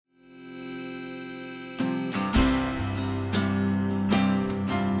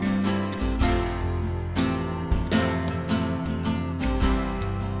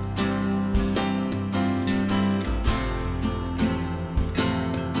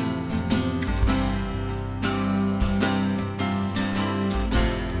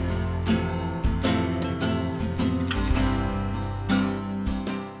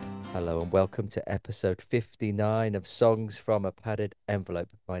and welcome to episode 59 of Songs from a Padded Envelope.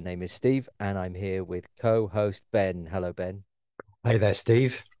 My name is Steve, and I'm here with co-host Ben. Hello, Ben. Hey there,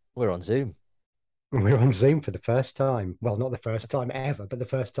 Steve. We're on Zoom. We're on Zoom for the first time. Well, not the first time ever, but the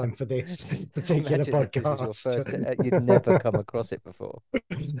first time for this particular Imagine if this was your podcast. first, you'd never come across it before. What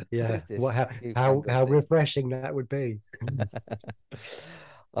Yeah, is this how newfangled thing? refreshing that would be.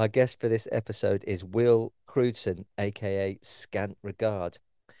 Our guest for this episode is Will Crewdson, aka Scant Regard.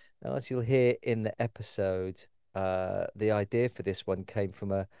 Now, as you'll hear in the episode, the idea for this one came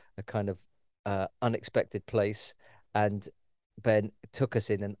from a kind of unexpected place, and Ben took us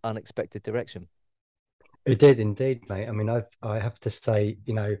in an unexpected direction. It did indeed, mate. I mean, I have to say,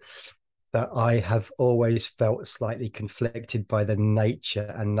 that I have always felt slightly conflicted by the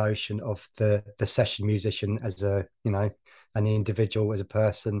nature and notion of the session musician as an individual, as a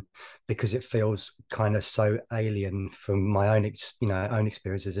person, because it feels kind of so alien from my own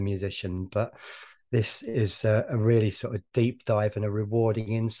experience as a musician. But this is a really sort of deep dive and a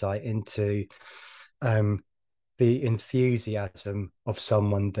rewarding insight into um, the enthusiasm of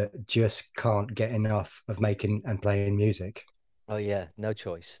someone that just can't get enough of making and playing music. Oh yeah, no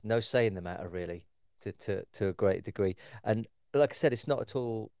choice, no say in the matter really, to a great degree. And like I said, it's not at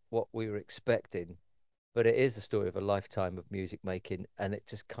all what we were expecting, but it is the story of a lifetime of music making, and it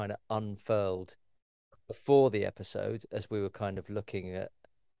just kind of unfurled before the episode as we were kind of looking at.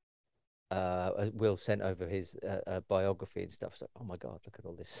 Will sent over his biography and stuff. So, oh my God, look at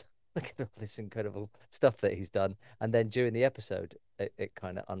all this, look at all this incredible stuff that he's done. And then during the episode, it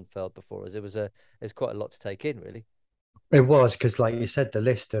kind of unfurled before us. There's quite a lot to take in, really. It was because, like you said, the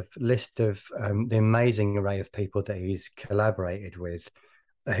list of the amazing array of people that he's collaborated with,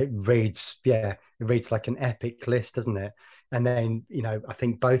 it reads like an epic list, doesn't it? And then, I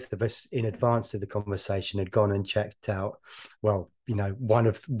think both of us in advance of the conversation had gone and checked out, well, one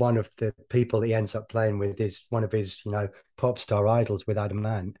of the people he ends up playing with is one of his, pop star idols with Adam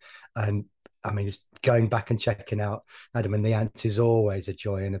Ant. And I mean, it's going back and checking out Adam and the Ants is always a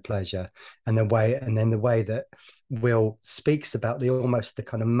joy and a pleasure. And the way that Will speaks about the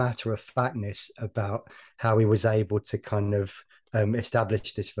kind of matter of factness about how he was able to kind of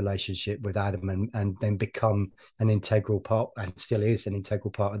establish this relationship with Adam and then become an integral part, and still is an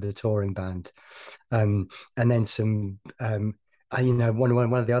integral part of the touring band. And then some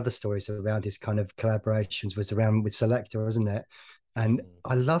one of the other stories around his kind of collaborations was around with Selector, wasn't it? And Mm.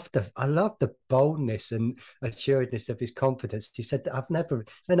 I love the boldness and assuredness of his confidence. He said that I'd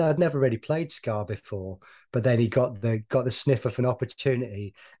never really played ska before, but then he got the sniff of an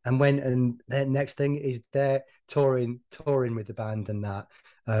opportunity and went, and then next thing he's there touring with the band, and that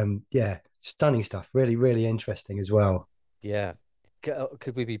yeah, stunning stuff. Really, really interesting as well. Yeah.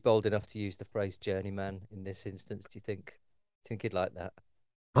 Could we be bold enough to use the phrase journeyman in this instance? Do you think? Think he'd like that?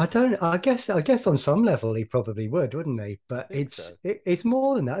 I don't. I guess on some level he probably would, wouldn't he? I But think so. it's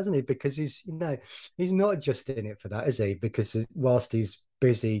more than that, isn't he? Because he's not just in it for that, is he? Because whilst he's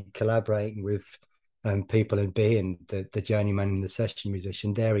busy collaborating with people and being the journeyman and the session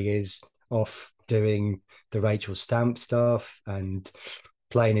musician, there he is off doing the Rachel Stamp stuff and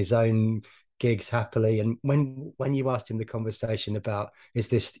playing his own gigs happily. And when you asked him the conversation about, is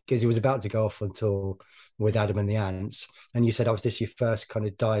this because he was about to go off on tour with Adam and the Ants, and you said, "Oh, was this your first kind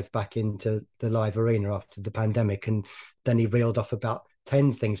of dive back into the live arena after the pandemic?" And then he reeled off about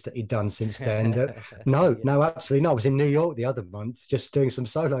 10 things that he'd done since then. That no, Yeah. no, absolutely not. I was in New York the other month just doing some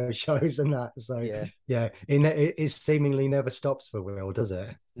solo shows and that. So Yeah. yeah, it seemingly never stops for Will, does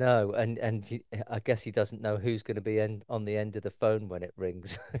it? No, I guess he doesn't know who's going to be on the end of the phone when it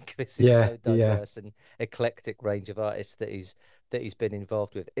rings because it's Yeah, so yeah. diverse and eclectic range of artists that he's been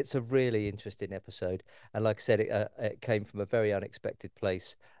involved with. It's a really interesting episode, and like I said, it came from a very unexpected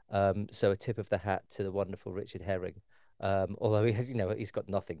place. So a tip of the hat to the wonderful Richard Herring. Although he's got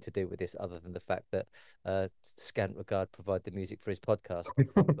nothing to do with this other than the fact that Scant Regard provide the music for his podcast.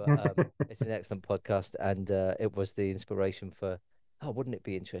 But it's an excellent podcast, and it was the inspiration for. Oh, wouldn't it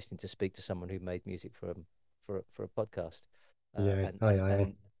be interesting to speak to someone who made music for a podcast? Uh, Yeah, and aye,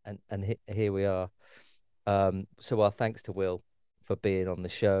 and aye. and here we are. So our thanks to Will for being on the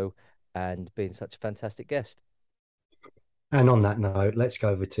show and being such a fantastic guest. And on that note, let's go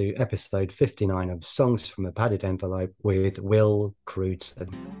over to episode 59 of Songs from a Padded Envelope with Will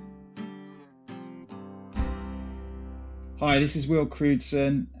Crewdson. Hi, this is Will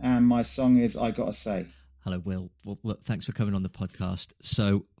Crewdson, and my song is I Gotta Say. Hello, Will. Well, look, thanks for coming on the podcast.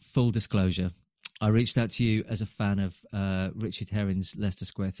 So, full disclosure, I reached out to you as a fan of Richard Herring's Leicester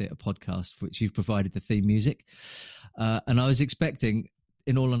Square Theatre podcast, for which you've provided the theme music. And I was expecting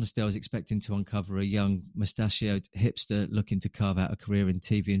in all honesty, I was expecting to uncover a young mustachioed hipster looking to carve out a career in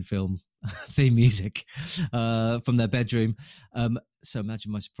TV and film theme music from their bedroom. So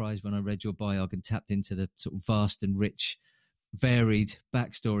imagine my surprise when I read your biog and tapped into the sort of vast and rich, varied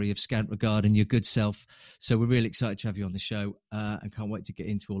backstory of Scant Regard and your good self. So we're really excited to have you on the show and can't wait to get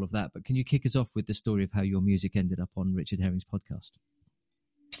into all of that. But can you kick us off with the story of how your music ended up on Richard Herring's podcast?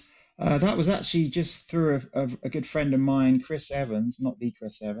 That was actually just through a good friend of mine, Chris Evans, not the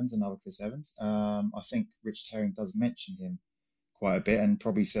Chris Evans, another Chris Evans. I think Richard Herring does mention him quite a bit and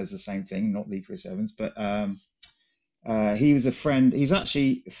probably says the same thing, not the Chris Evans. But he was a friend. He's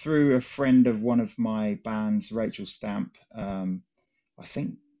actually through a friend of one of my bands, Rachel Stamp. I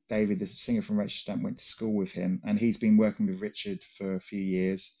think David, the singer from Rachel Stamp, went to school with him, and he's been working with Richard for a few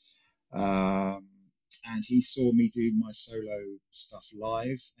years. And he saw me do my solo stuff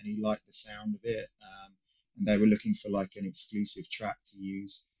live, and he liked the sound of it. And they were looking for like an exclusive track to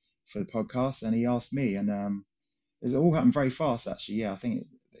use for the podcast, and he asked me, and it all happened very fast, actually. Yeah, I think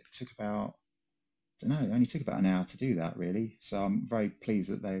it took about, I don't know, it only took about an hour to do that, really. So I'm very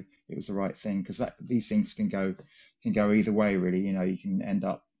pleased that it was the right thing, because these things can go either way, really. You know, you can end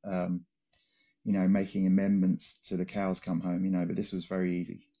up, making amendments to the cows come home, but this was very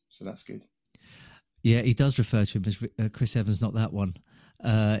easy, so that's good. Yeah, he does refer to him as Chris Evans, not that one.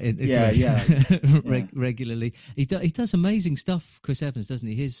 Regularly. He does amazing stuff, Chris Evans, doesn't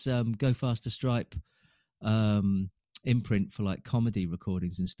he? His Go Faster Stripe imprint for like comedy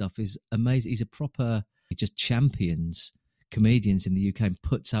recordings and stuff is amazing. He just champions comedians in the UK and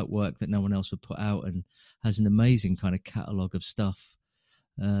puts out work that no one else would put out, and has an amazing kind of catalogue of stuff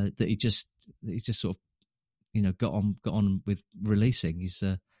that he's just sort of got on with releasing. He's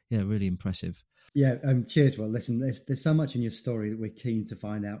really impressive. Yeah, cheers. Well, listen, there's so much in your story that we're keen to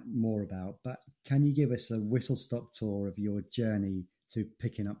find out more about, but can you give us a whistle-stop tour of your journey to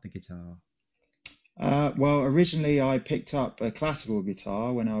picking up the guitar? Well, originally I picked up a classical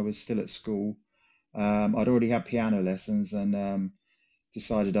guitar when I was still at school. I'd already had piano lessons, and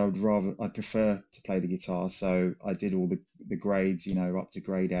decided I'd prefer to play the guitar. So I did all the grades, up to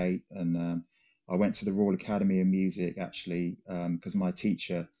grade 8, and I went to the Royal Academy of Music, actually, because my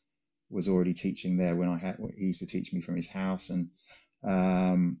teacher was already teaching there he used to teach me from his house, and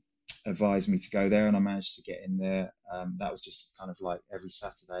advised me to go there, and I managed to get in there. That was just kind of like every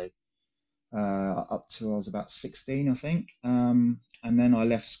Saturday up till I was about 16, I think. And then I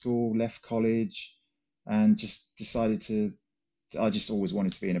left school, left college, and just decided I just always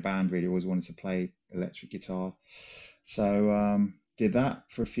wanted to be in a band, really. Always wanted to play electric guitar. So did that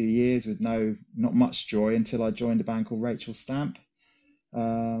for a few years with not much joy, until I joined a band called Rachel Stamp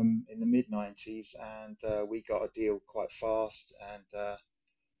in the mid-90s, and we got a deal quite fast, and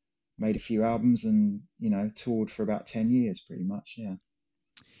made a few albums, and toured for about 10 years, pretty much. Yeah.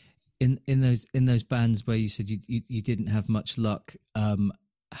 In those bands where you said you didn't have much luck, can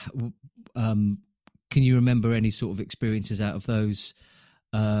you remember any sort of experiences out of those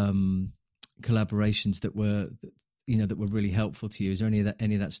collaborations that were really helpful to you? Is there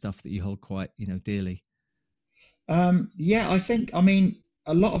any of that stuff that you hold quite dearly? Yeah, I mean,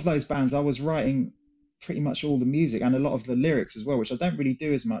 a lot of those bands I was writing pretty much all the music and a lot of the lyrics as well, which I don't really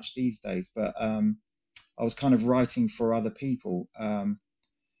do as much these days, but I was kind of writing for other people.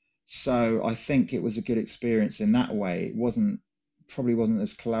 So I think it was a good experience in that way. It probably wasn't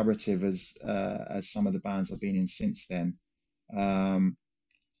as collaborative as some of the bands I've been in since then.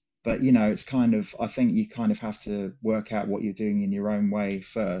 But it's kind of, I think you kind of have to work out what you're doing in your own way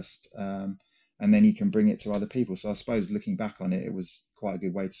first. And then you can bring it to other people. So I suppose looking back on it, it was quite a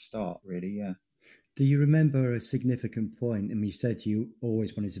good way to start, really. Yeah. Do you remember a significant point? I mean, you said you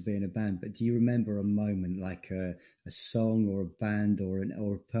always wanted to be in a band, but do you remember a moment, like a song or a band or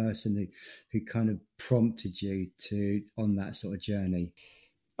a person who kind of prompted you on that sort of journey?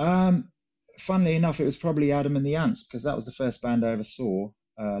 Funnily enough, it was probably Adam and the Ants, because that was the first band I ever saw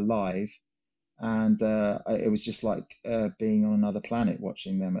live. And it was just like being on another planet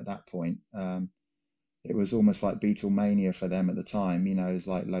watching them at that point. It was almost like Beatlemania for them at the time. It was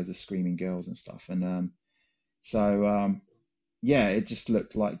like loads of screaming girls and stuff. And it just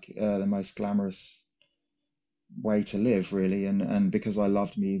looked like the most glamorous way to live, really. And because I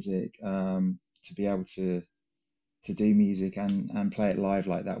loved music, to be able to do music and play it live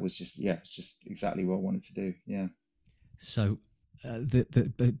like that was just, it's just exactly what I wanted to do. Yeah. So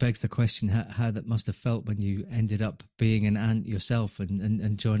that begs the question how that must have felt when you ended up being an ant yourself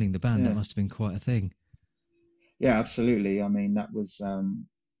and joining the band. Yeah. That must have been quite a thing. Yeah, absolutely. I mean, that was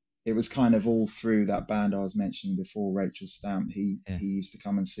it was kind of all through that band I was mentioning before, Rachel Stamp. He used to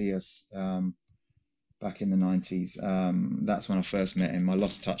come and see us back in the 90s. That's when I first met him. I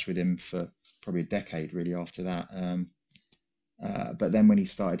lost touch with him for probably a decade really after that. But then when he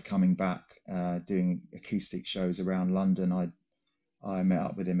started coming back, doing acoustic shows around London, I met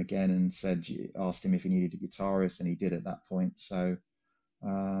up with him again and asked him if he needed a guitarist, and he did at that point. So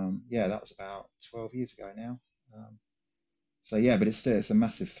yeah, that was about 12 years ago now. So yeah, but it's a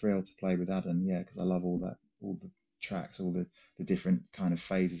massive thrill to play with Adam, yeah, because I love all the tracks, all the different kind of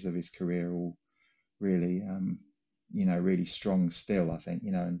phases of his career, all really, really strong still, I think,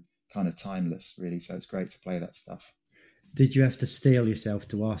 and kind of timeless, really. So it's great to play that stuff. Did you have to steel yourself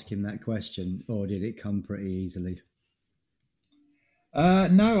to ask him that question, or did it come pretty easily?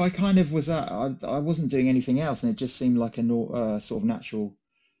 No, I kind of was. I wasn't doing anything else, and it just seemed like a sort of natural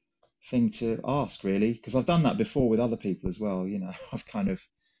thing to ask, really, because I've done that before with other people as well. I've kind of,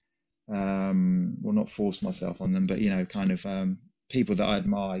 well, not forced myself on them, but kind of people that I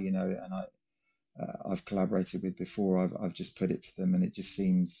admire, and I've collaborated with before. I've just put it to them, and it just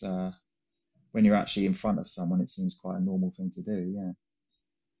seems when you're actually in front of someone, it seems quite a normal thing to do. Yeah.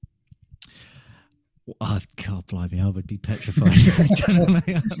 Oh, God, blimey, I would be petrified.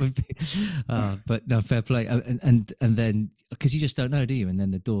 But no, fair play. And then, because you just don't know, do you? And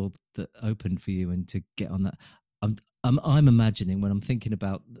then the door that opened for you, and to get on that, I'm imagining, when I'm thinking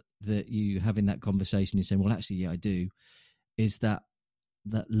about you having that conversation, you're saying, well, actually, yeah, I do, is that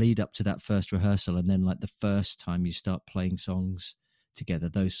lead up to that first rehearsal, and then like the first time you start playing songs together,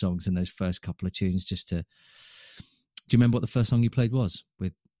 those songs and those first couple of tunes, do you remember what the first song you played was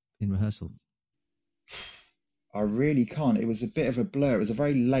in rehearsal? I really can't. It was a bit of a blur. It was a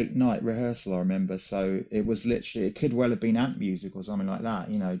very late night rehearsal, I remember. So it was literally, it could well have been ant music or something like that,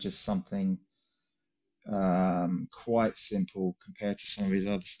 just something quite simple compared to some of his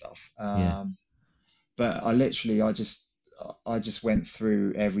other stuff. But I just went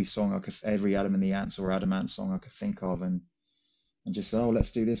through every song every Adam and the Ants or Adam Ant song I could think of, and just said, oh,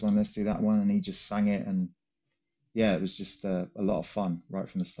 let's do this one, let's do that one, and he just sang it, and yeah, it was just a lot of fun right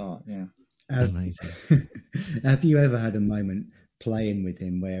from the start. Yeah. Amazing. Have you ever had a moment playing with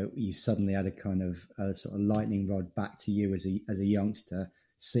him where you suddenly had a sort of lightning rod back to you as a youngster,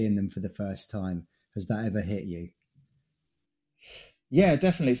 seeing them for the first time? Has that ever hit you? Yeah,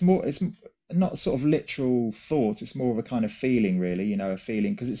 definitely. It's not sort of literal thought. It's more of a kind of feeling, really. A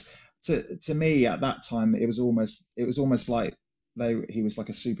feeling, because it's to me at that time it was almost like he was like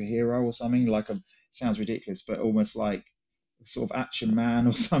a superhero or something. Sounds ridiculous, but almost like sort of Action Man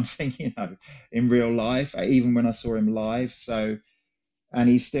or something, in real life, even when I saw him live. So, and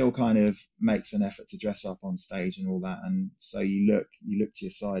he still kind of makes an effort to dress up on stage and all that. And so you look to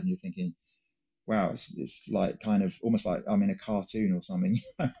your side and you're thinking, wow, it's like kind of almost like I'm in a cartoon or something.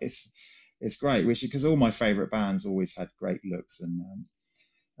 It's great, because all my favorite bands always had great looks, and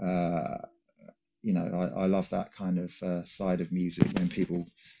I love that kind of side of music when people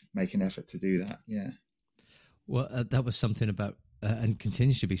make an effort to do that. Yeah. Well, that was something about, and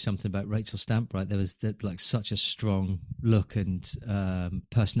continues to be something about Rachel Stamp, right? There was like such a strong look and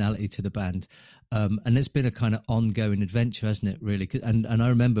personality to the band, and it's been a kind of ongoing adventure, hasn't it? Really, and I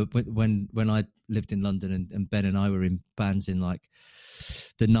remember when I lived in London, and Ben and I were in bands in like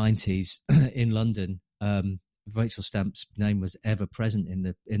the 90s in London. Rachel Stamp's name was ever present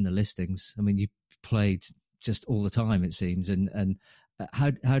in the listings. I mean, you played just all the time, it seems. And how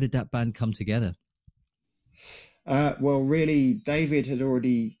did that band come together? Well, really, David had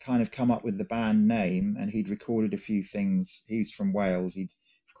already kind of come up with the band name, and he'd recorded a few things. He's from Wales. He'd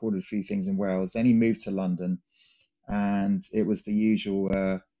recorded a few things in Wales. Then he moved to London, and it was the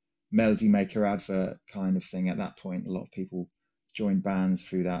usual Melody Maker advert kind of thing at that point. A lot of people joined bands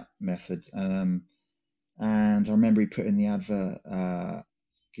through that method. And I remember he put in the advert,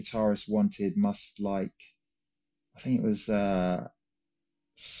 guitarist wanted, must like, I think it was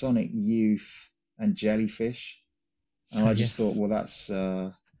Sonic Youth and Jellyfish. And I just thought, well, that's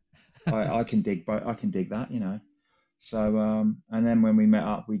I can dig that, So and then when we met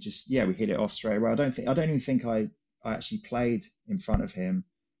up, we hit it off straight away. I don't even think I actually played in front of him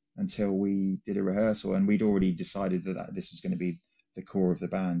until we did a rehearsal, and we'd already decided that this was going to be the core of the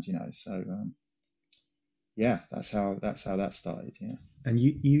band, So yeah, that's how that started. Yeah. And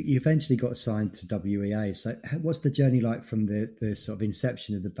you eventually got signed to WEA. So what's the journey like from the sort of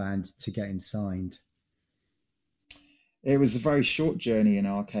inception of the band to getting signed? It was a very short journey in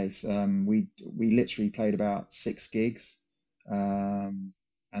our case. We literally played about 6 gigs, and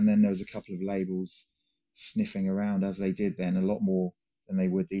then there was a couple of labels sniffing around, as they did then, a lot more than they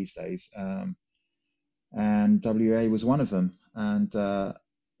would these days. And WEA was one of them, and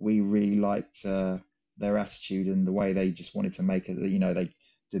we really liked their attitude and the way they just wanted to make it.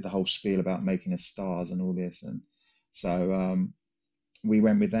 They did the whole spiel about making us stars and all this, and so we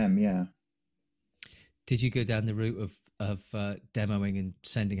went with them. Yeah. Did you go down the route of demoing and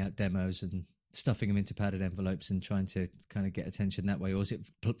sending out demos and stuffing them into padded envelopes and trying to kind of get attention that way, or was it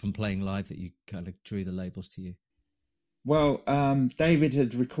from playing live that you kind of drew the labels to you? Well, David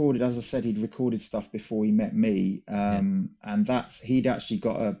had recorded, as I said, he'd recorded stuff before he met me, and he'd actually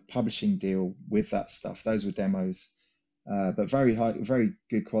got a publishing deal with that stuff. Those were demos, but very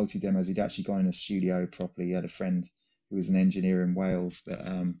good quality demos. He'd actually gone in a studio properly. He had a friend who was an engineer in Wales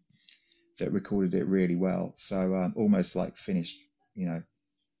that recorded it really well. So almost like finished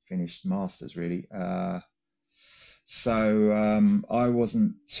masters really. So I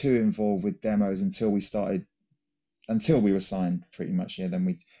wasn't too involved with demos until we were signed pretty much. Yeah,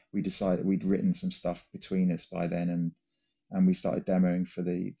 then we decided we'd written some stuff between us by then, and we started demoing for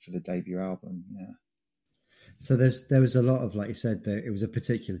the debut album. Yeah. So there was a lot of, like you said, that it was a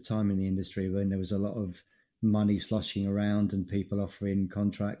particular time in the industry when there was a lot of money sloshing around and people offering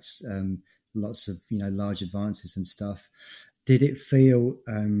contracts, lots of large advances and stuff. Did it feel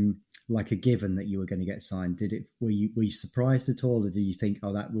like a given that you were going to get signed? Were you surprised at all, or did you think,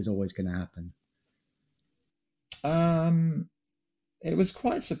 oh, that was always going to happen? It was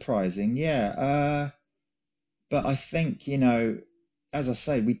quite surprising, yeah. But I think, as I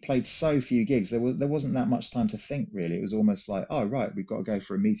say, we played so few gigs. There wasn't that much time to think, really. It was almost like, oh, right, we've got to go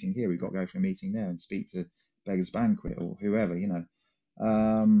for a meeting here, we've got to go for a meeting there, and speak to Beggars Banquet or whoever,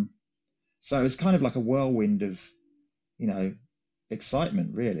 So it was kind of like a whirlwind of,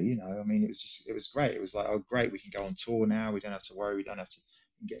 excitement, really. I mean, it was great. It was like, oh, great, we can go on tour now. We don't have to worry. We can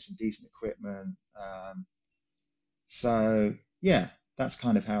get some decent equipment. So yeah, that's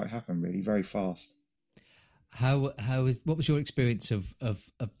kind of how it happened, really, very fast. What was your experience of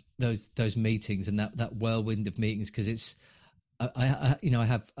those meetings and that whirlwind of meetings? Because it's I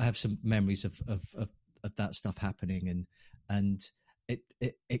have some memories of that stuff happening, and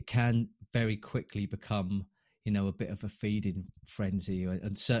it can very quickly become a bit of a feeding frenzy,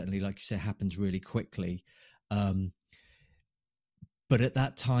 and certainly, like you say, happens really quickly. But at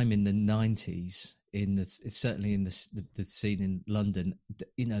that time in the 90s, certainly in the scene in London,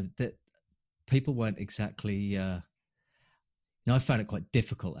 that people weren't exactly. I found it quite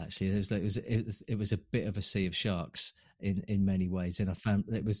difficult, actually. It was a bit of a sea of sharks in many ways, and I found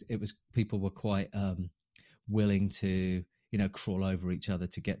it was people were quite willing to crawl over each other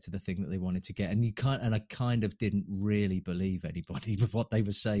to get to the thing that they wanted to get, and I kind of didn't really believe anybody with what they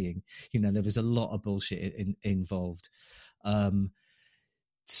were saying. There was a lot of bullshit involved. But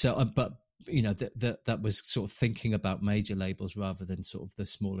that was sort of thinking about major labels rather than sort of the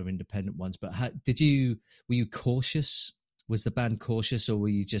smaller independent ones. But were you cautious? Was the band cautious, or were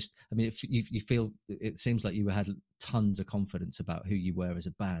you just? I mean, if you feel, it seems like you had tons of confidence about who you were as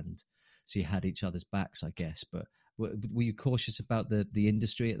a band, so you had each other's backs, I guess. But were you cautious about the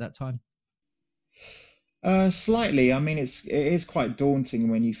industry at that time? Slightly. I mean, it is quite daunting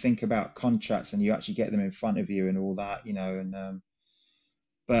when you think about contracts and you actually get them in front of you and all that,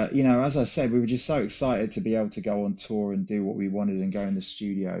 But as I said, we were just so excited to be able to go on tour and do what we wanted and go in the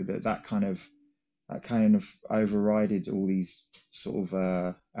studio that kind of overrided all these sort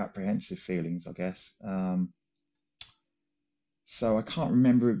of apprehensive feelings, I guess. So I can't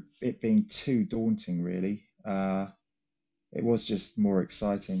remember it being too daunting, really. It was just more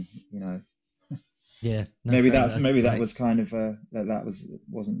exciting, Yeah. No, maybe that was kind of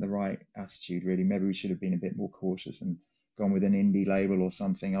wasn't the right attitude, really. Maybe we should have been a bit more cautious and gone with an indie label or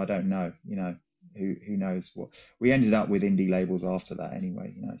something. I don't know. Who knows what we ended up with indie labels after that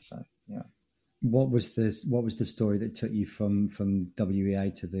anyway. So yeah. What was the story that took you from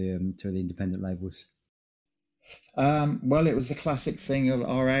WEA to the independent labels? Well, it was the classic thing of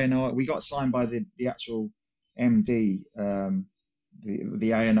our A&R. We got signed by the actual MD,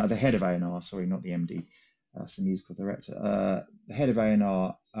 the A&R, the head of A&R. Sorry, not the MD. That's the musical director. The head of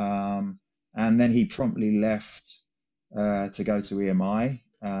A&R, and then he promptly left to go to EMI.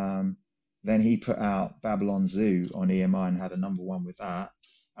 Then he put out Babylon Zoo on EMI and had a #1 with that.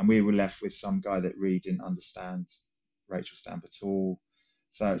 And we were left with some guy that really didn't understand Rachel Stamp at all.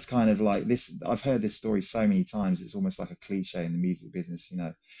 So it's kind of like this. I've heard this story so many times. It's almost like a cliche in the music business,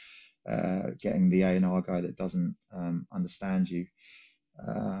 getting the A&R guy that doesn't understand you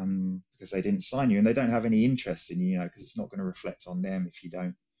because they didn't sign you and they don't have any interest in you, because it's not going to reflect on them if you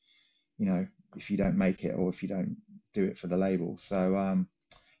don't, if you don't make it or if you don't do it for the label. So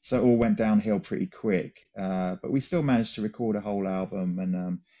so it all went downhill pretty quick, but we still managed to record a whole album,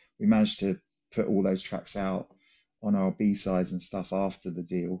 and we managed to put all those tracks out on our B-sides and stuff after the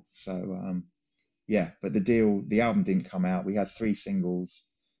deal. So yeah, but the album didn't come out. We had 3 singles,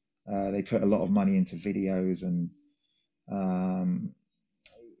 They put a lot of money into videos and um,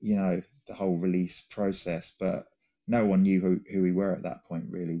 the whole release process, but no one knew who we were at that point.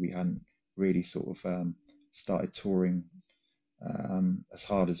 Really, we hadn't really sort of started touring as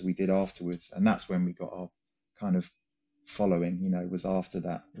hard as we did afterwards, and that's when we got our kind of following. Was after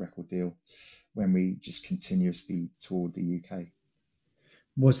that record deal, when we just continuously toured the UK.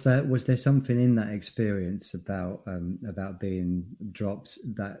 Was there something in that experience about being dropped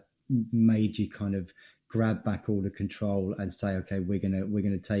that made you kind of grab back all the control and say, okay, we're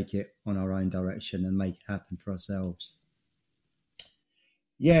gonna take it on our own direction and make it happen for ourselves?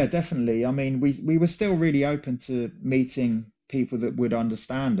 Yeah, definitely. I mean, we were still really open to meeting people that would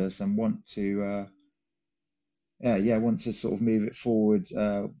understand us and want to sort of move it forward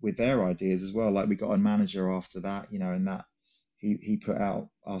with their ideas as well. Like, we got a manager after that, and that he put out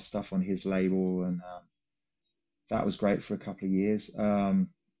our stuff on his label, and that was great for a couple of years.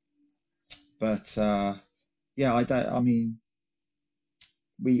 But yeah, I mean,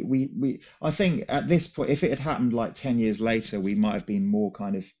 I think at this point, if it had happened like 10 years later, we might have been more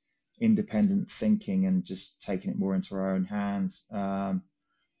kind of independent thinking and just taking it more into our own hands. And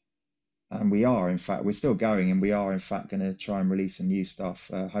we are, in fact, we're still going, and we are, in fact, going to try and release some new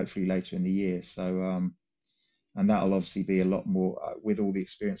stuff, hopefully later in the year. So, and that'll obviously be a lot more, with all the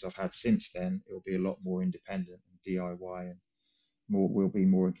experience I've had since then, it'll be a lot more independent and DIY, and we'll be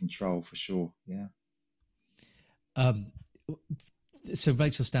more in control for sure. Yeah. So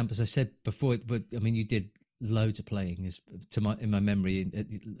Rachel Stamp, as I said before, but I mean, you did loads of playing, in my memory,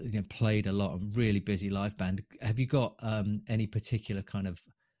 played a lot, and really busy live band. Have you got any particular kind of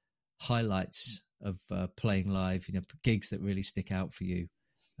highlights of playing live, gigs that really stick out for you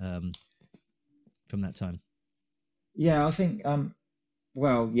from that time? Yeah, I think,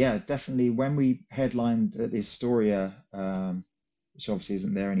 well, yeah, definitely when we headlined at the Astoria, which obviously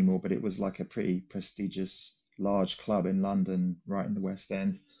isn't there anymore, but it was like a pretty prestigious large club in London, right in the West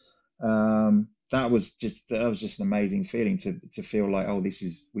End. That was just an amazing feeling to feel like, oh,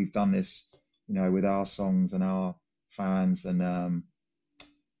 we've done this, with our songs and our fans, and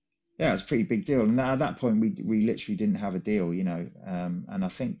yeah, it's a pretty big deal. And at that point, we literally didn't have a deal, and I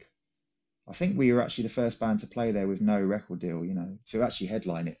think we were actually the first band to play there with no record deal, to actually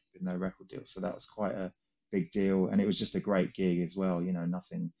headline it with no record deal. So that was quite a big deal, and it was just a great gig as well.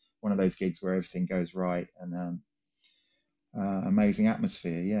 One of those gigs where everything goes right, and amazing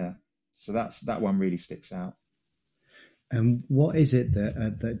atmosphere. Yeah, so that one really sticks out. And what is it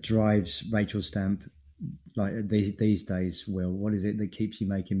that drives Rachel Stamp like these days, Will? What is it that keeps you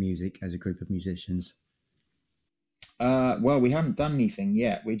making music as a group of musicians? Well, we haven't done anything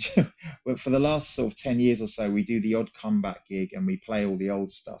yet. But for the last sort of 10 years or so, we do the odd comeback gig and we play all the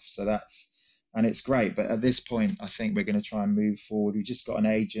old stuff. So and it's great. But at this point, I think we're going to try and move forward. We just got an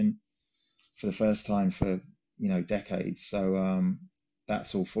agent for the first time for, decades. So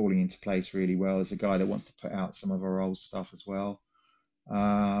that's all falling into place really well. There's a guy that wants to put out some of our old stuff as well.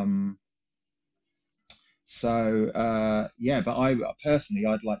 Yeah, but I personally,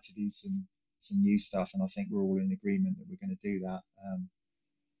 I'd like to do some new stuff, and I think we're all in agreement that we're going to do that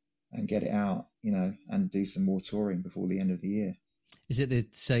and get it out, and do some more touring before the end of the year. Is it the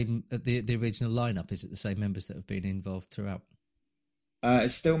same, the original lineup? Is it the same members that have been involved throughout?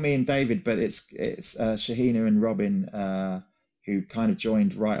 It's still me and David, but it's Shahina and Robin, who kind of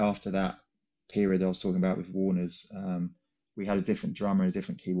joined right after that period I was talking about with Warner's. We had a different drummer and a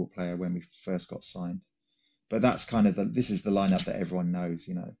different keyboard player when we first got signed, but that's kind of this is the lineup that everyone knows,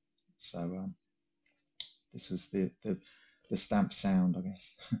 So this was the Stamp sound, I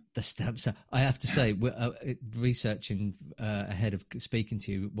guess. The Stamp sound. I have to say, researching ahead of speaking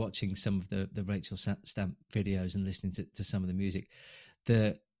to you, watching some of the Rachel Stamp videos and listening to some of the music,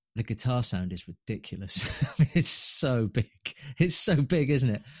 the guitar sound is ridiculous. It's so big. It's so big, isn't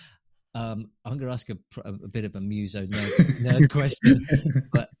it? I'm going to ask a bit of a muso nerd question,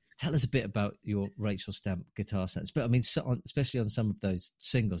 but tell us a bit about your Rachel Stamp guitar sounds. But I mean, especially on some of those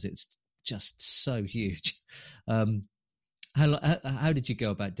singles, it's just so huge. How did you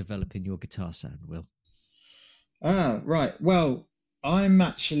go about developing your guitar sound, Will? Right. Well, I'm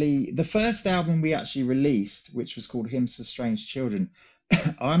actually, the first album we actually released, which was called Hymns for Strange Children,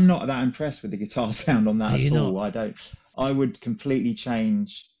 I'm not that impressed with the guitar sound on that at all. I would completely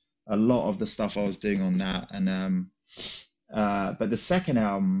change a lot of the stuff I was doing on that. And but the second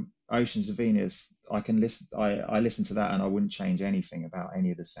album, Oceans of Venus, I listen to that and I wouldn't change anything about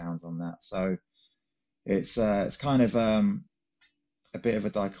any of the sounds on that. So it's kind of a bit of a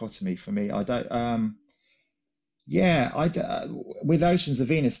dichotomy for me. I don't with Oceans of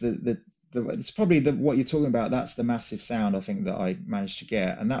Venus, the it's probably what you're talking about. That's the massive sound I think that I managed to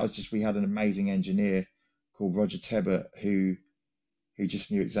get, and that was just we had an amazing engineer called Roger Tebbett who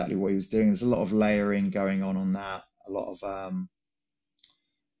just knew exactly what he was doing. There's a lot of layering going on that, a lot of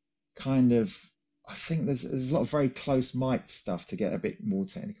kind of. I think there's a lot of very close mic stuff to get a bit more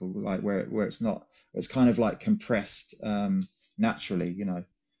technical, like where it's not, it's kind of like compressed naturally, you know.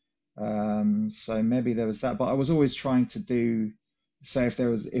 So maybe there was that, but I was always trying to do, say if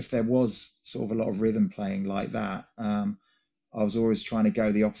there was sort of a lot of rhythm playing like that, I was always trying to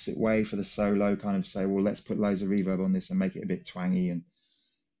go the opposite way for the solo, kind of say, well, let's put loads of reverb on this and make it a bit twangy and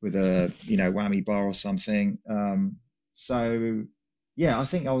with a, you know, whammy bar or something. So yeah, I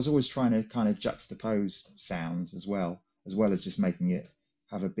think I was always trying to kind of juxtapose sounds as well as just making it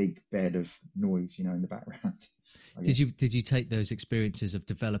have a big bed of noise, you know, in the background. Did you take those experiences of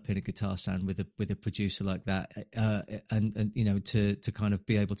developing a guitar sound with a producer like that, and you know, to kind of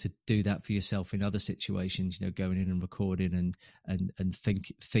be able to do that for yourself in other situations, you know, going in and recording and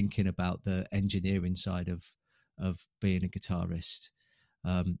thinking about the engineering side of being a guitarist?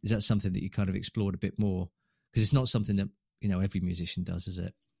 Is that something that you kind of explored a bit more? Because it's not something that, you know, every musician does, is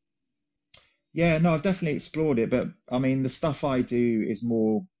it? Yeah, no, I've definitely explored it, but I mean, the stuff I do is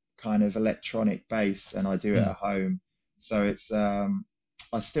more kind of electronic based, and I do it at home. So it's I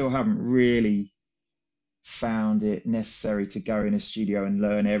still haven't really found it necessary to go in a studio and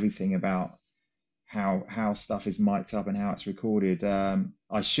learn everything about how stuff is mic'd up and how it's recorded.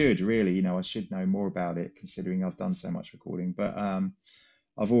 I should really, you know, I should know more about it considering I've done so much recording. But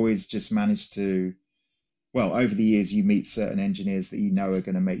I've always just managed to, well, over the years, you meet certain engineers that you know are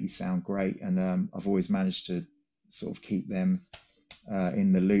going to make you sound great, and I've always managed to sort of keep them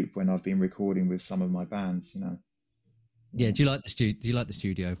in the loop when I've been recording with some of my bands, you know. Yeah. Do you like the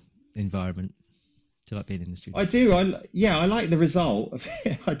studio environment? Do you like being in the studio? I do. I like the result of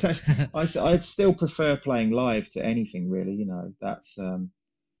it. I'd still prefer playing live to anything really, you know. That's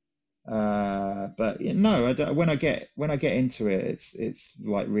but no, I don't, when I get into it, it's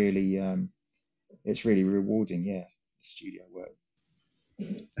like really it's really rewarding. Yeah, the studio work.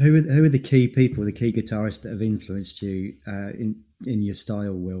 Who are the key people, the key guitarists that have influenced you in your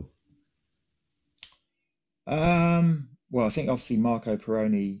style, Will? Well, I think obviously Marco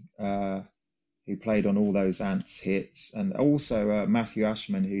Perrone, who played on all those Ants hits, and also Matthew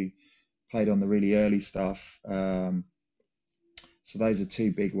Ashman, who played on the really early stuff. So those are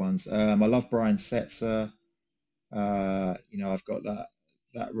two big ones. I love Brian Setzer. You know, I've got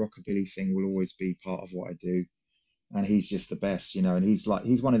that rockabilly thing will always be part of what I do, and he's just the best, you know. And he's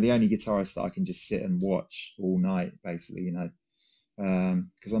one of the only guitarists that I can just sit and watch all night, basically, you know,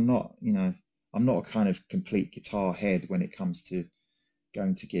 because I'm not a kind of complete guitar head when it comes to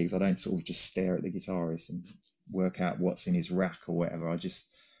going to gigs. I don't sort of just stare at the guitarist and work out what's in his rack or whatever. I just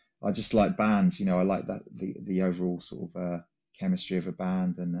like bands, you know. I like that the overall sort of chemistry of a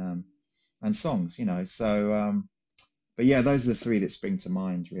band and songs, you know. So but yeah, those are the three that spring to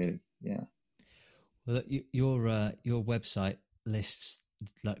mind, really. Yeah. Well, your website lists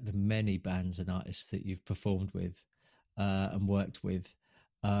like the many bands and artists that you've performed with and worked with.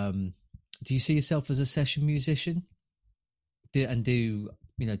 Do you see yourself as a session musician? Do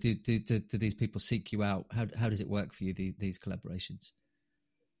these people seek you out? How does it work for you, these collaborations?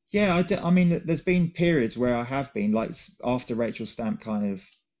 Yeah, I mean, there's been periods where I have been, like after Rachel Stamp kind of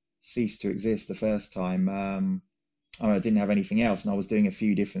ceased to exist the first time. I didn't have anything else, and I was doing a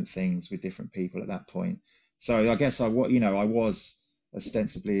few different things with different people at that point. So I guess I was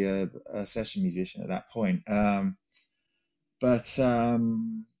ostensibly a session musician at that point. But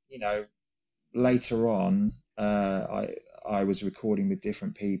you know, later on, I was recording with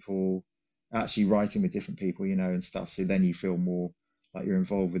different people, actually writing with different people, you know, and stuff. So then you feel more like you're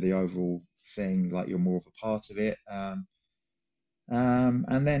involved with the overall thing, like you're more of a part of it.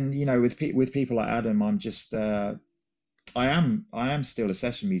 And then, you know, with people like Adam, I'm just I am still a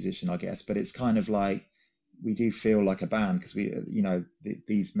session musician, I guess, but it's kind of like we do feel like a band because we, you know,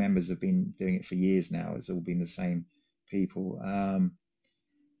 these members have been doing it for years now. It's all been the same people.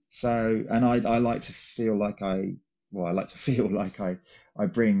 So, and I like to feel like I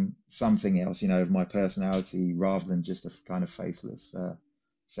bring something else, you know, of my personality rather than just a kind of faceless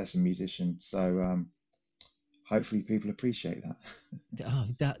session musician. So hopefully people appreciate that. Oh,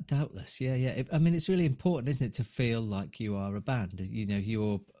 doubtless. Yeah. I mean, it's really important, isn't it, to feel like you are a band? You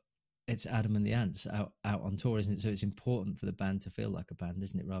know, it's Adam and the Ants out on tour, isn't it? So it's important for the band to feel like a band,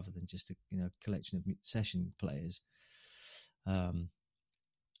 isn't it, rather than just a collection of session players.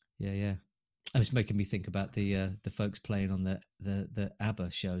 Yeah. It was making me think about the folks playing on the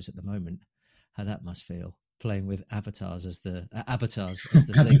ABBA shows at the moment. How that must feel, playing with avatars as the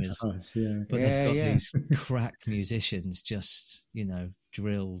singers, Avatars, yeah. but Yeah, they've got yeah. these crack musicians just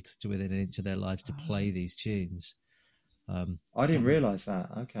drilled to within an inch of their lives to play these tunes. I didn't realize that.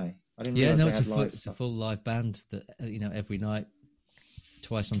 Okay, I didn't Yeah, realize no, they it's had live it's a stuff. full live band that every night,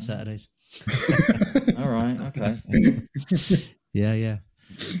 twice on Saturdays. All right, okay. Yeah.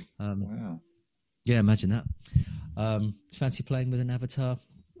 Wow. Yeah, imagine that. Fancy playing with an avatar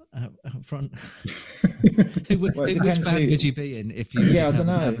out front? Well, it Which depends band who- would you be in if you? Yeah, I did don't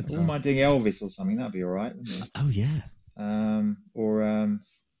have an know. avatar? Wouldn't mind doing Elvis or something. That'd be all right, wouldn't it? Oh yeah. Or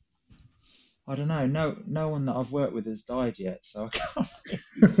I don't know. No one that I've worked with has died yet, so I can't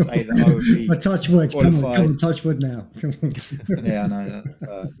really say that I would be. But touch wood. Come on, qualified. touch wood now. Come on. Yeah, I know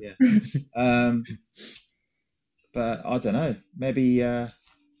that. Yeah. But I don't know. Maybe.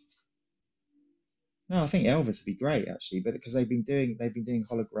 No, I think Elvis would be great actually, but because they've been doing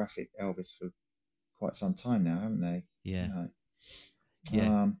holographic Elvis for quite some time now, haven't they? Yeah. You know?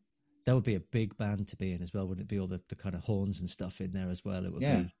 Yeah. That would be a big band to be in as well, wouldn't it be? All the kind of horns and stuff in there as well. It would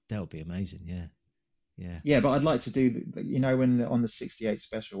Yeah. be, that would be amazing. Yeah. Yeah. Yeah, but I'd like to do when on the '68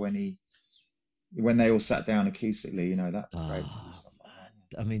 special when they all sat down acoustically, that'd be great to do Oh, stuff like man.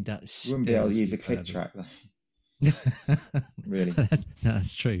 I mean, that's that. You wouldn't be able to use a superb, click isn't track though. it? Really.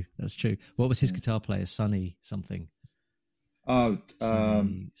 That's true. That's true. What was his guitar player? Sonny something. Oh,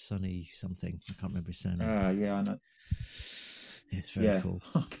 Sonny something. I can't remember his surname. yeah, I know. It's very Yeah. cool.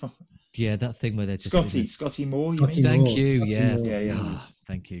 Oh, God. Yeah, that thing where they're just Scotty Moore, you Scotty mean? Thank Moore, you. Scotty Yeah. Moore. Yeah. Ah,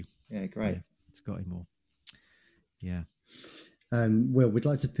 thank you. Yeah, great. Yeah, Scotty Moore. Yeah. Will, we'd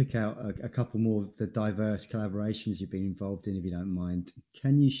like to pick out a couple more of the diverse collaborations you've been involved in, if you don't mind.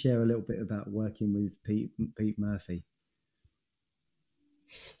 Can you share a little bit about working with Pete Murphy?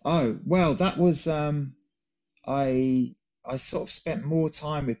 Oh, well, that was I sort of spent more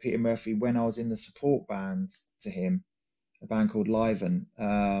time with Peter Murphy when I was in the support band to him, a band called Liven.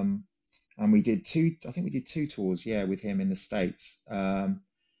 And we did two tours, yeah, with him in the States.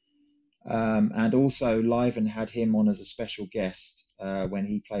 And also Liven had him on as a special guest when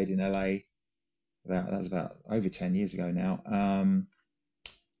he played in LA. That was about over 10 years ago now.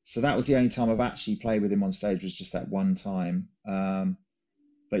 So that was the only time I've actually played with him on stage, was just that one time.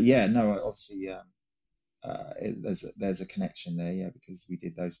 But yeah, no, obviously there's a connection there, yeah, because we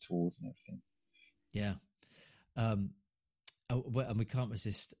did those tours and everything. Yeah. And we can't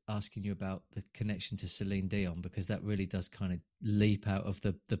resist asking you about the connection to Celine Dion, because that really does kind of leap out of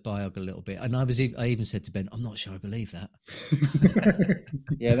the biog a little bit. And I even said to Ben, I'm not sure I believe that.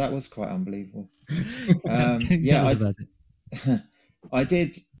 Yeah, that was quite unbelievable. Tell Yeah, us about it. I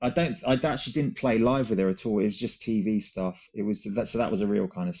actually didn't play live with her at all. It was just TV stuff. So that was a real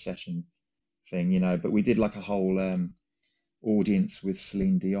kind of session thing, but we did like a whole audience with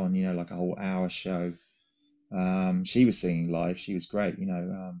Celine Dion, like a whole hour show. She was singing live. She was great,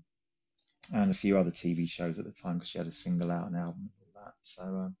 and a few other TV shows at the time, because she had a single out, an album, and all that.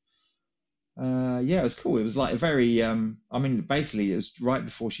 So yeah, it was cool. It was like a very basically it was right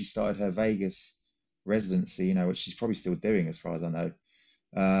before she started her Vegas residency, which she's probably still doing as far as I know.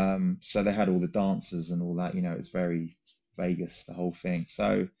 So they had all the dancers and all that, it was very Vegas, the whole thing.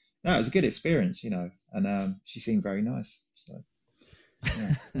 So no, it was a good experience, and she seemed very nice. So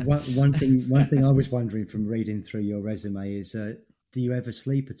yeah. One thing I was wondering from reading through your resume is, do you ever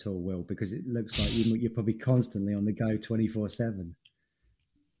sleep at all, Will? Because it looks like you're probably constantly on the go 24/7.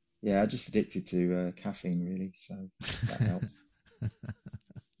 Yeah, just addicted to caffeine, really, so that helps.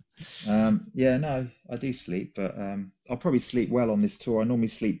 Yeah, no, I do sleep, but I'll probably sleep well on this tour. I normally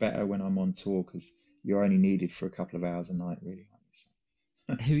sleep better when I'm on tour, because you're only needed for a couple of hours a night, really.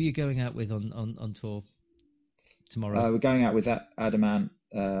 Who are you going out with on tour tomorrow? We're going out with Adamant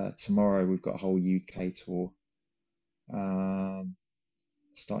tomorrow. We've got a whole UK tour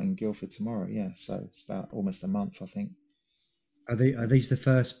starting Guildford tomorrow. Yeah, so it's about almost a month, I think. Are these the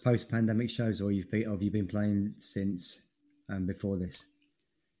first post-pandemic shows, or have you been playing since before this?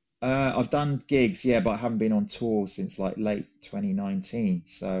 I've done gigs, yeah, but I haven't been on tour since like late 2019.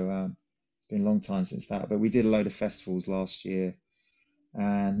 So it's been a long time since that. But we did a load of festivals last year.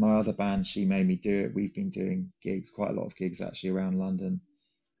 And my other band, She Made Me Do It, we've been doing gigs, quite a lot of gigs actually around London.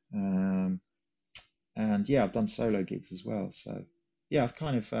 And yeah, I've done solo gigs as well. So yeah, I've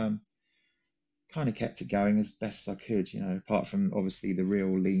kind of kept it going as best I could, apart from obviously the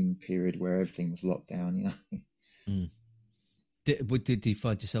real lean period where everything was locked down, Mm. Did you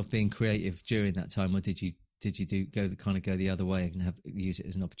find yourself being creative during that time, or did you go the other way and use it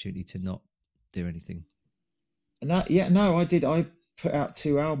as an opportunity to not do anything? No, I did. I put out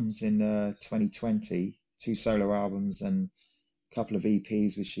 2 albums in 2020, 2 solo albums and a couple of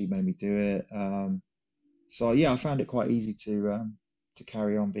EPs with She Made Me Do It. So yeah, I found it quite easy to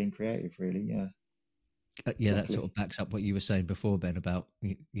carry on being creative. Really, yeah. Yeah, that Luckily. sort of backs up what you were saying before, Ben, about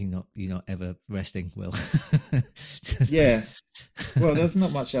you're not ever resting, Will. Yeah. Well, there's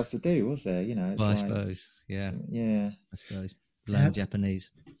not much else to do, was there? You know, it's Well, I like, suppose, yeah, yeah. I suppose How, learn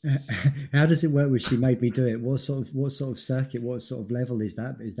Japanese. how does it work with She Made Me Do It? What sort of circuit, what sort of level is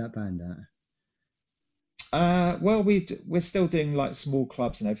that band at? Well, we're still doing like small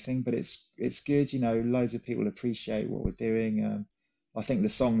clubs and everything, but it's good. You know, loads of people appreciate what we're doing. I think the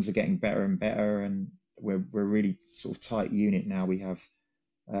songs are getting better and better, and we're really sort of tight unit now. We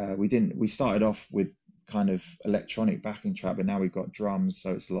started off with kind of electronic backing track, but now we've got drums,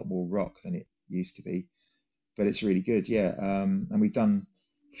 so it's a lot more rock than it used to be. But it's really good, yeah. And we've done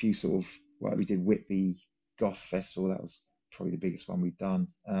a few sort of, well, we did Whitby Goth Festival. That was probably the biggest one we've done.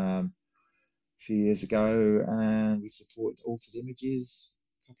 A few years ago, and we supported Altered Images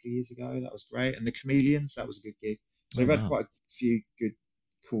a couple of years ago. That was great, and the Chameleons. That was a good gig. So Oh we've had wow. quite a few good,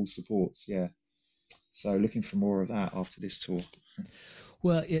 cool supports. Yeah. So looking for more of that after this tour.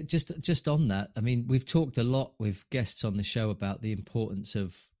 Well, yeah, just on that, I mean, we've talked a lot with guests on the show about the importance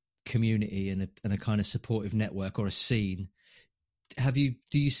of community and a kind of supportive network or a scene. Do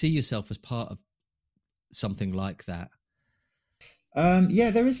you see yourself as part of something like that?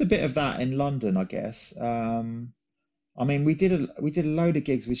 Yeah, there is a bit of that in London, I guess. I mean, we did a load of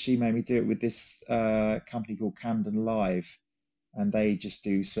gigs with She Made Me Do It with this company called Camden Live, and they just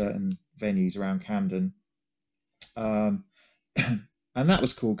do certain venues around Camden. Um, and that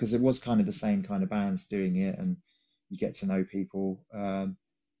was cool because it was kind of the same kind of bands doing it, and you get to know people.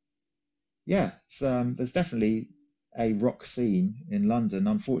 Yeah, there's definitely a rock scene in London.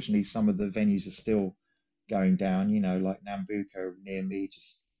 Unfortunately, some of the venues are still going down. You know, like Nambucca near me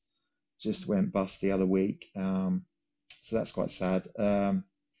just went bust the other week. So that's quite sad.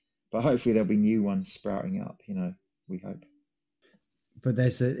 But hopefully there'll be new ones sprouting up. You know, we hope. But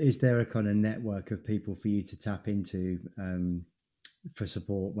is there a kind of network of people for you to tap into for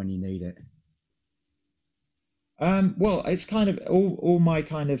support when you need it? Well, it's kind of all my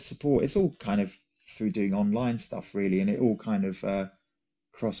kind of support. It's all kind of through doing online stuff, really, and it all kind of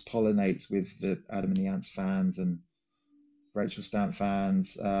cross pollinates with the Adam and the Ants fans and Rachel Stamp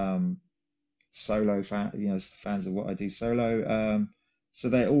fans, solo fan, you know, fans of what I do solo. So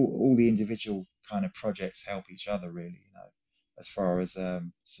they all the individual kind of projects help each other, really, you know, as far as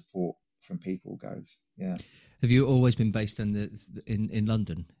support from people goes. Yeah. Have you always been based in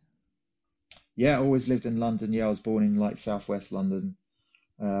London? Yeah, I always lived in London. Yeah, I was born in like southwest London.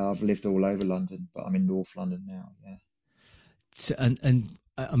 I've lived all over London, but I'm in North London now. Yeah. So, and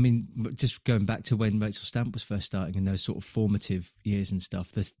I mean, just going back to when Rachel Stamp was first starting in those sort of formative years and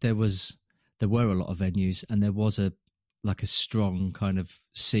stuff, there were a lot of venues, and there was a strong kind of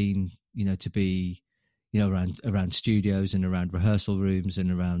scene, you know, to be, you know, around studios and around rehearsal rooms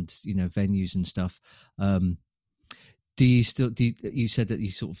and around, you know, venues and stuff. You said that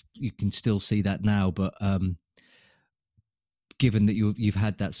you can still see that now, but given that you've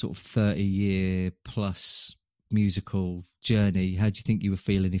had that sort of 30-year plus musical journey, how do you think you would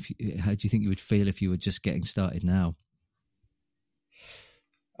feel if you were just getting started now?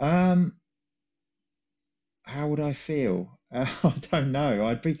 How would I feel? I don't know.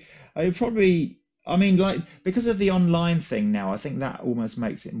 I'd probably, I mean, like, because of the online thing now, I think that almost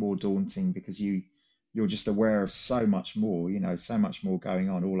makes it more daunting because you're just aware of so much more, you know, so much more going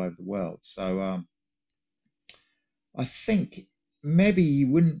on all over the world. So, I think maybe you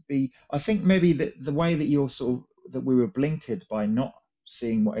wouldn't be, I think maybe the way that you're sort of, that we were blinkered by not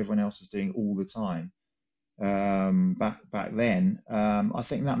seeing what everyone else was doing all the time, back then, I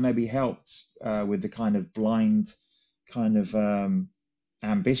think that maybe helped with the kind of blind kind of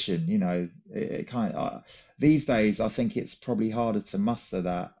ambition. You know, it kind of these days I think it's probably harder to muster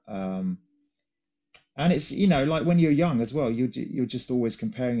that. And it's, you know, like when you're young as well, you're just always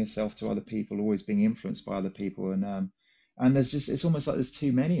comparing yourself to other people, always being influenced by other people, and there's just, it's almost like there's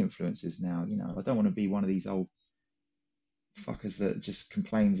too many influences now. You know, I don't want to be one of these old fuckers that just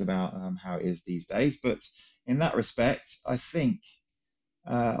complains about how it is these days. But in that respect, I think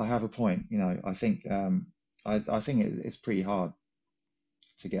I have a point. You know, I think I think it's pretty hard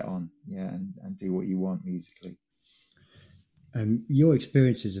to get on, yeah, and do what you want musically. Your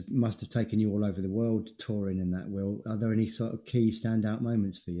experiences must have taken you all over the world touring and that, Will. Are there any sort of key standout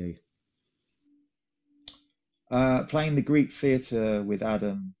moments for you? Playing the Greek Theatre with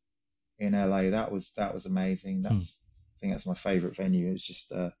Adam in LA, that was amazing. I think that's my favorite venue. It's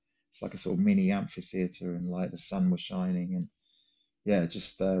just it's like a sort of mini amphitheater, and like the sun was shining, and yeah,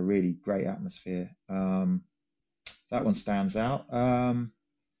 just a really great atmosphere. That one stands out.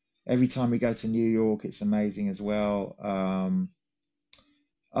 every time we go to New York, it's amazing as well.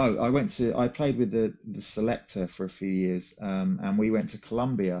 Oh, I played with the Selector for a few years, and we went to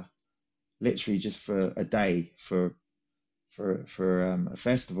Colombia literally just for a day for a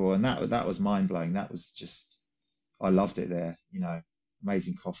festival, and that was mind blowing. That was just, I loved it there.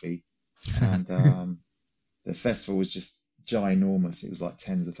 Amazing coffee, and the festival was just ginormous. It was like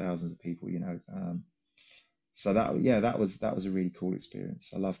tens of thousands of people. So that was a really cool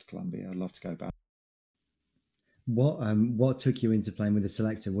experience. I loved Colombia. I'd love to go back. What took you into playing with the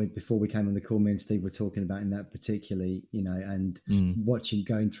Selector? Before we came on the call, me and Steve were talking about in that particularly, and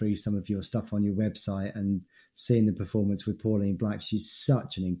going through some of your stuff on your website and seeing the performance with Pauline Black. She's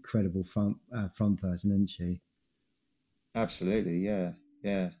such an incredible front person, isn't she? Absolutely,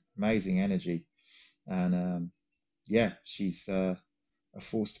 yeah, amazing energy, and she's a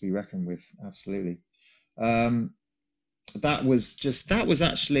force to be reckoned with. Absolutely. That was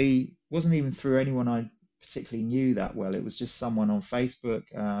actually wasn't even through anyone I particularly knew that well. It was just someone on Facebook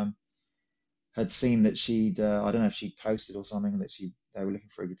had seen that she'd I don't know if she'd posted or something that they were looking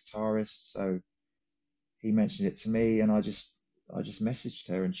for a guitarist. So he mentioned it to me, and I just messaged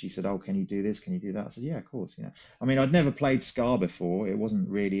her, and she said, "Oh, can you do this? Can you do that?" I said, "Yeah, of course." I mean, I'd never played ska before. It wasn't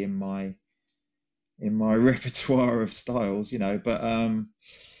really in my repertoire of styles, but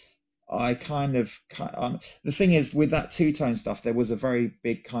I the thing is with that two-tone stuff, there was a very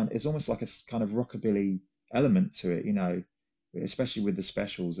big it's almost like a kind of rockabilly element to it, especially with the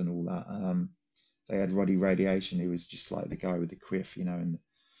specials and all that. They had Roddy Radiation, who was just like the guy with the quiff, and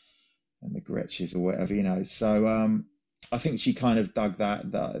the Gretches or whatever. So I think she kind of dug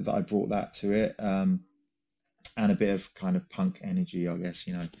that I brought that to it, and a bit of kind of punk energy, I guess,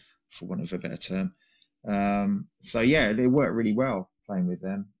 for want of a better term. So yeah, they worked really well playing with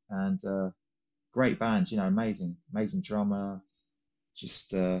them, and great band, amazing drummer,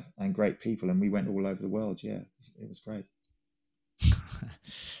 just and great people, and we went all over the world. Yeah, it was great.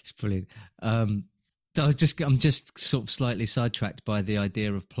 It's brilliant. I'm just sort of slightly sidetracked by the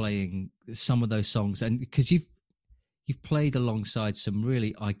idea of playing some of those songs, and because you've played alongside some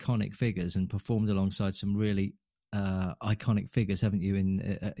really iconic figures and performed alongside some really iconic figures, haven't you?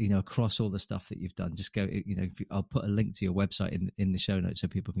 In across all the stuff that you've done. Just go, I'll put a link to your website in the show notes so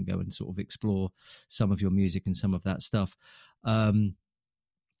people can go and sort of explore some of your music and some of that stuff.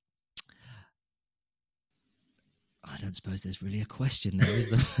 I don't suppose there's really a question there, is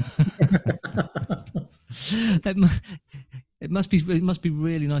there? It must be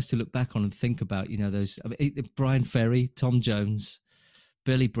really nice to look back on and think about, those Brian Ferry, Tom Jones,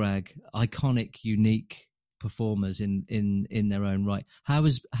 Billy Bragg, iconic, unique performers in their own right. How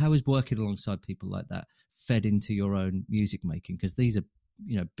is working alongside people like that fed into your own music making? Because these are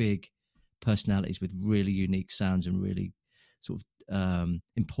big personalities with really unique sounds and really sort of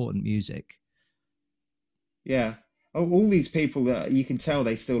important music. Yeah. All these people that you can tell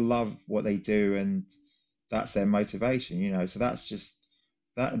they still love what they do, and that's their motivation, so that's just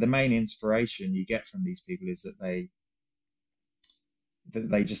that the main inspiration you get from these people is that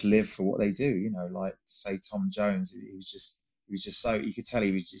they just live for what they do, like say Tom Jones, he was just so, you could tell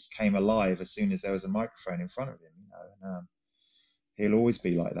he just came alive as soon as there was a microphone in front of him, and he'll always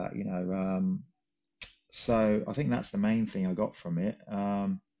be like that, so I think that's the main thing I got from it.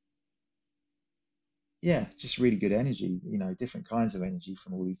 Yeah, just really good energy, different kinds of energy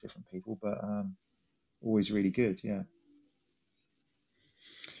from all these different people, but always really good. Yeah.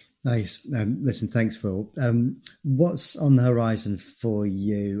 Nice. Listen, thanks, Will. What's on the horizon for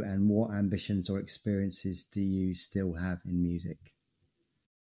you, and what ambitions or experiences do you still have in music?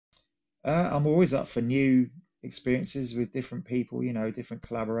 I'm always up for new experiences with different people, different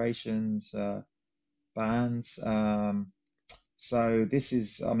collaborations, bands. So this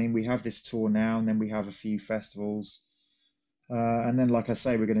is, we have this tour now, and then we have a few festivals. And then, like I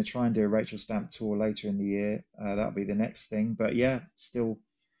say, we're going to try and do a Rachel Stamp tour later in the year. That'll be the next thing. But yeah, still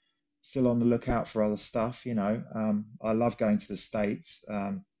on the lookout for other stuff. I love going to the States,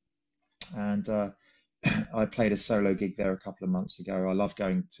 and I played a solo gig there a couple of months ago. I love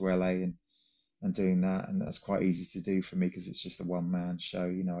going to LA and doing that, and that's quite easy to do for me because it's just a one-man show.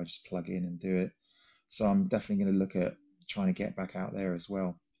 I just plug in and do it. So I'm definitely going to look at trying to get back out there as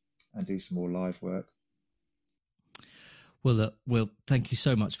well and do some more live work. Well, Will, thank you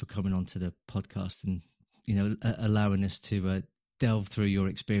so much for coming on to the podcast and allowing us to delve through your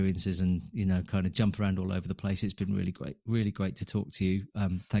experiences and kind of jump around all over the place. It's been really great to talk to you.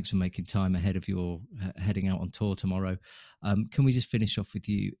 Thanks for making time ahead of your heading out on tour tomorrow. Can we just finish off with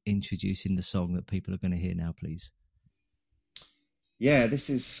you introducing the song that people are going to hear now, please? Yeah, this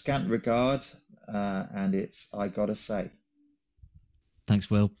is Scant Regard, and it's I Gotta Say. Thanks,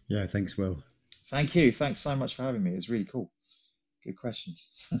 Will. Yeah, thanks, Will. Thank you. Thanks so much for having me. It was really cool. Good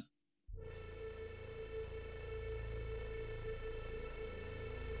questions.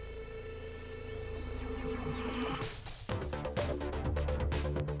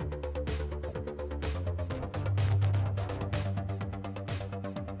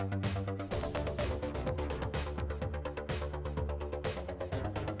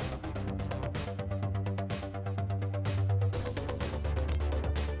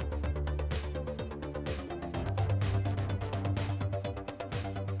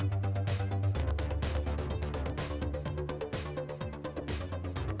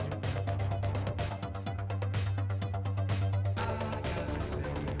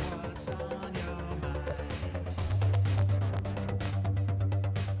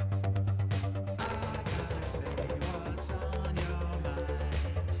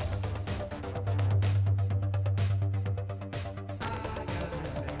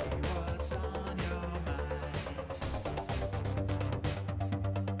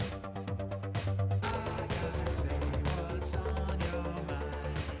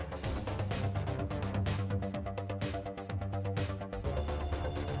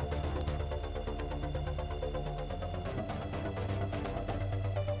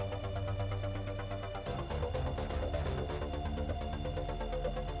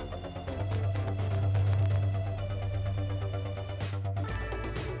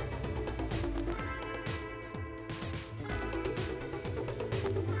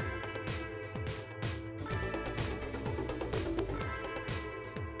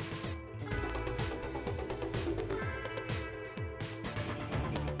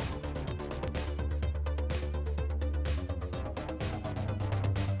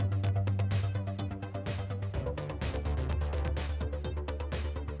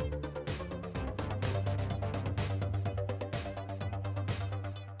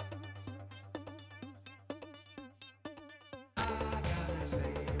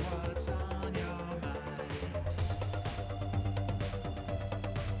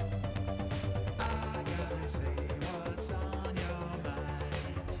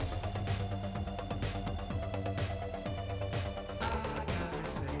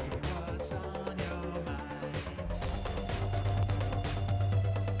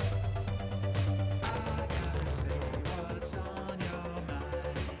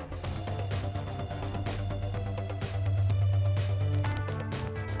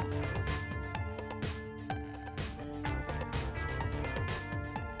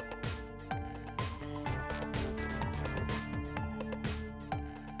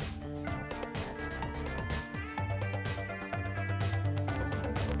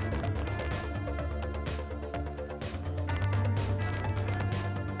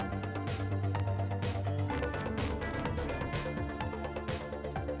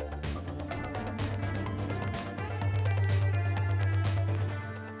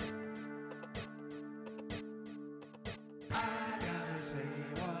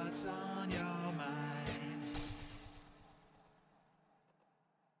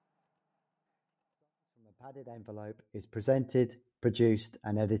 Padded Envelope is presented, produced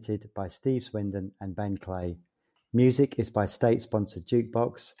and edited by Steve Swindon and Ben Clay. Music is by State Sponsored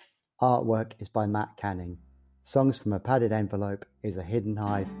Jukebox. Artwork is by Matt Canning. Songs from a Padded Envelope is a Hidden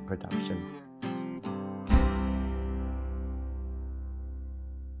Hive production.